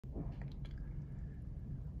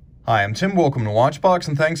Hi, I'm Tim. Welcome to Watchbox,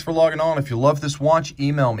 and thanks for logging on. If you love this watch,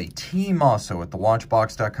 email me, tmosso at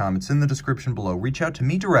thewatchbox.com. It's in the description below. Reach out to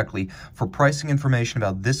me directly for pricing information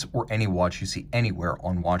about this or any watch you see anywhere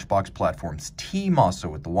on Watchbox platforms.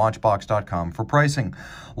 tmosso at thewatchbox.com for pricing.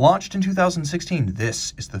 Launched in 2016,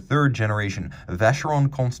 this is the third generation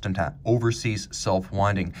Vacheron Constantin Overseas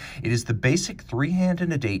self-winding. It is the basic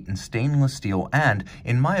 3-hand-and-a-date in stainless steel and,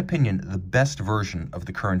 in my opinion, the best version of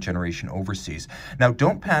the current generation Overseas. Now,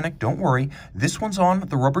 don't panic. Don't worry, this one's on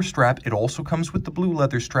the rubber strap. It also comes with the blue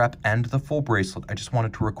leather strap and the full bracelet. I just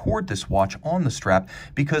wanted to record this watch on the strap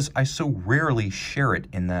because I so rarely share it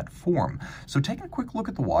in that form. So taking a quick look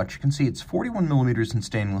at the watch, you can see it's 41 millimeters in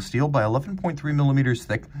stainless steel by 11.3 millimeters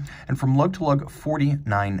thick, and from lug to lug,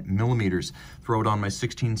 49 millimeters. Throw it on my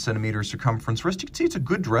 16 centimeter circumference wrist. You can see it's a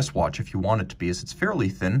good dress watch if you want it to be, as it's fairly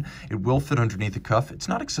thin. It will fit underneath the cuff. It's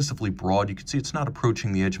not excessively broad. You can see it's not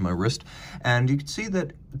approaching the edge of my wrist, and you can see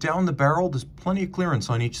that down the barrel, there's plenty of clearance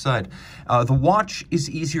on each side. The watch is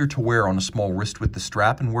easier to wear on a small wrist with the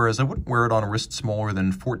strap, and whereas I wouldn't wear it on a wrist smaller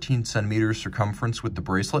than 14 centimeters circumference with the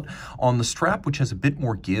bracelet, on the strap, which has a bit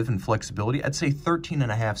more give and flexibility, I'd say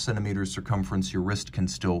 13.5 centimeters circumference, your wrist can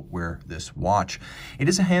still wear this watch. It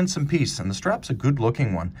is a handsome piece, and the strap's a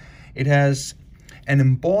good-looking one. It has an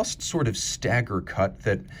embossed sort of stagger cut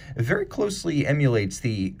that very closely emulates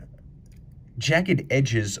the jagged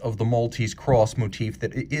edges of the Maltese cross motif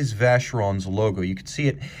that is Vacheron's logo. You can see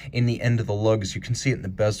it in the end of the lugs, you can see it in the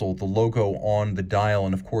bezel, the logo on the dial,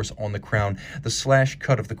 and of course on the crown, the slash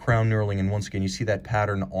cut of the crown knurling, and once again you see that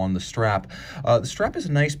pattern on the strap. The strap is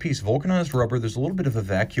a nice piece, vulcanized rubber. There's a little bit of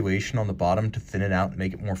evacuation on the bottom to thin it out and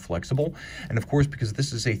make it more flexible, and of course because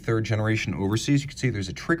this is a third generation Overseas, you can see there's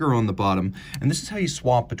a trigger on the bottom, and this is how you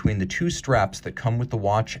swap between the two straps that come with the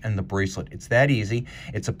watch and the bracelet. It's that easy.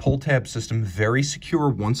 It's a pull tab system, very secure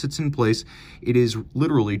once it's in place. It is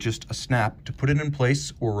literally just a snap to put it in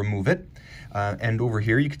place or remove it. And over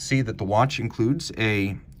here you can see that the watch includes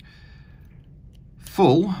a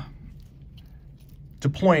full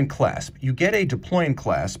deploying clasp. You get a deploying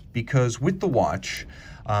clasp because with the watch,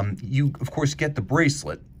 you of course get the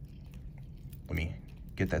bracelet. Let me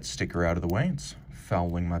get that sticker out of the way. It's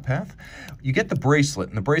fouling my path. You get the bracelet,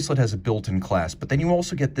 and the bracelet has a built-in clasp, but then you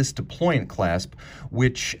also get this deployant clasp,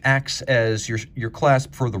 which acts as your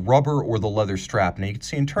clasp for the rubber or the leather strap. Now you can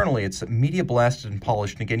see internally it's media blasted and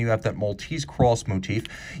polished, and again you have that Maltese cross motif.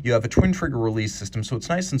 You have a twin trigger release system, so it's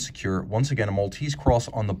nice and secure. Once again, a Maltese cross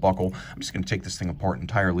on the buckle. I'm just going to take this thing apart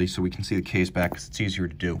entirely so we can see the case back because it's easier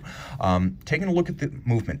to do. Taking a look at the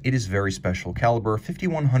movement, it is very special. Caliber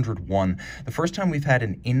 5101, the first time we've had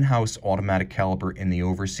an in-house automatic caliber in the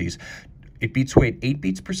Overseas. It beats weight 8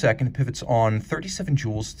 beats per second, it pivots on 37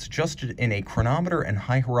 joules, it's adjusted in a chronometer and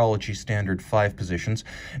high horology standard 5 positions,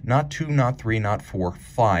 not 2, not 3, not 4,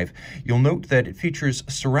 5. You'll note that it features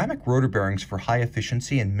ceramic rotor bearings for high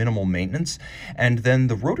efficiency and minimal maintenance, and then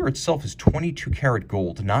the rotor itself is 22 karat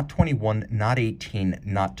gold, not 21, not 18,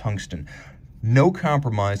 not tungsten. No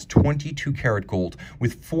compromise, 22 karat gold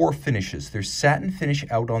with 4 finishes. There's satin finish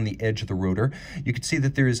out on the edge of the rotor. You can see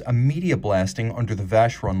that there is a media blasting under the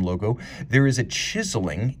Vacheron logo. There is a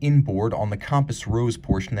chiseling inboard on the compass rose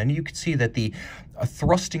portion. Then you can see that the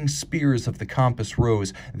thrusting spears of the compass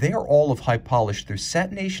rose, they are all of high polish. There's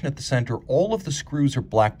satination at the center. All of the screws are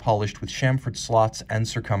black polished with chamfered slots and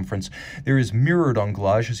circumference. There is mirrored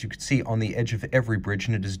anglage, as you can see on the edge of every bridge,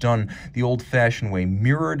 and it is done the old-fashioned way,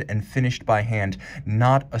 mirrored and finished by hand,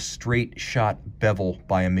 not a straight shot bevel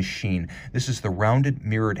by a machine. This is the rounded,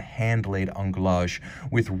 mirrored, hand-laid anglage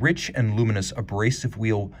with rich and luminous abrasive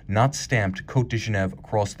wheel, not stamped, Côte de Genève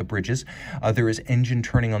across the bridges. There is engine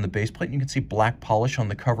turning on the base plate, and you can see black polish on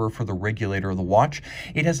the cover for the regulator of the watch.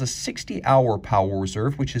 It has a 60-hour power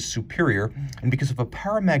reserve, which is superior, and because of a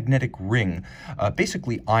paramagnetic ring,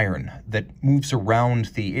 basically iron, that moves around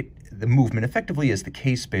the movement effectively as the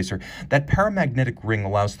case spacer, that paramagnetic ring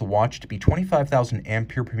allows the watch to be 25,000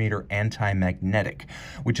 ampere per meter anti-magnetic,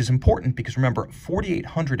 which is important because remember,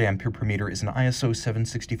 4,800 ampere per meter is an ISO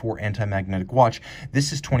 764 anti-magnetic watch.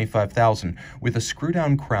 This is 25,000. With a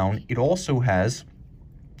screw-down crown, it also has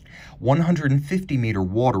 150 meter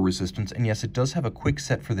water resistance, and yes, it does have a quick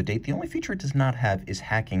set for the date. The only feature it does not have is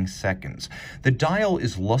hacking seconds. The dial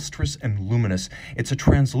is lustrous and luminous. It's a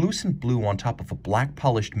translucent blue on top of a black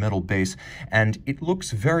polished metal base, and it looks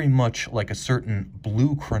very much like a certain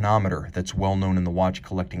blue chronometer that's well known in the watch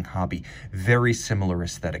collecting hobby. Very similar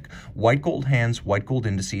aesthetic. White gold hands, white gold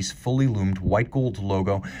indices, fully loomed, white gold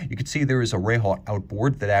logo. You can see there is a Rehot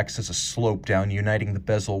outboard that acts as a slope down, uniting the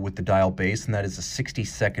bezel with the dial base, and that is a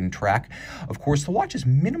 60-second track rack. Of course, the watch is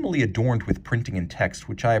minimally adorned with printing and text,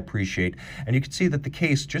 which I appreciate, and you can see that the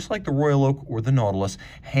case, just like the Royal Oak or the Nautilus,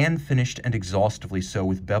 hand-finished and exhaustively so,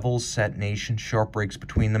 with bevels, satination, sharp breaks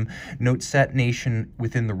between them. Note satination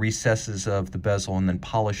within the recesses of the bezel and then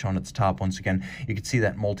polish on its top. Once again, you can see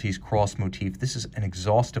that Maltese cross motif. This is an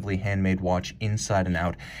exhaustively handmade watch inside and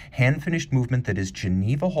out. Hand-finished movement that is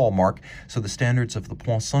Geneva hallmark, so the standards of the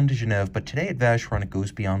Poinçon de Genève, but today at Vacheron it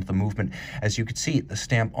goes beyond the movement. As you can see, the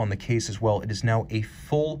stamp on the case as well, it is now a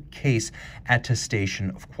full case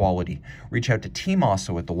attestation of quality. Reach out to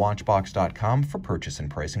tmosso at thewatchbox.com for purchase and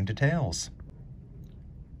pricing details.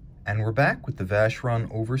 And we're back with the Vacheron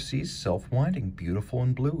Overseas self-winding, beautiful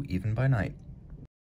and blue, even by night.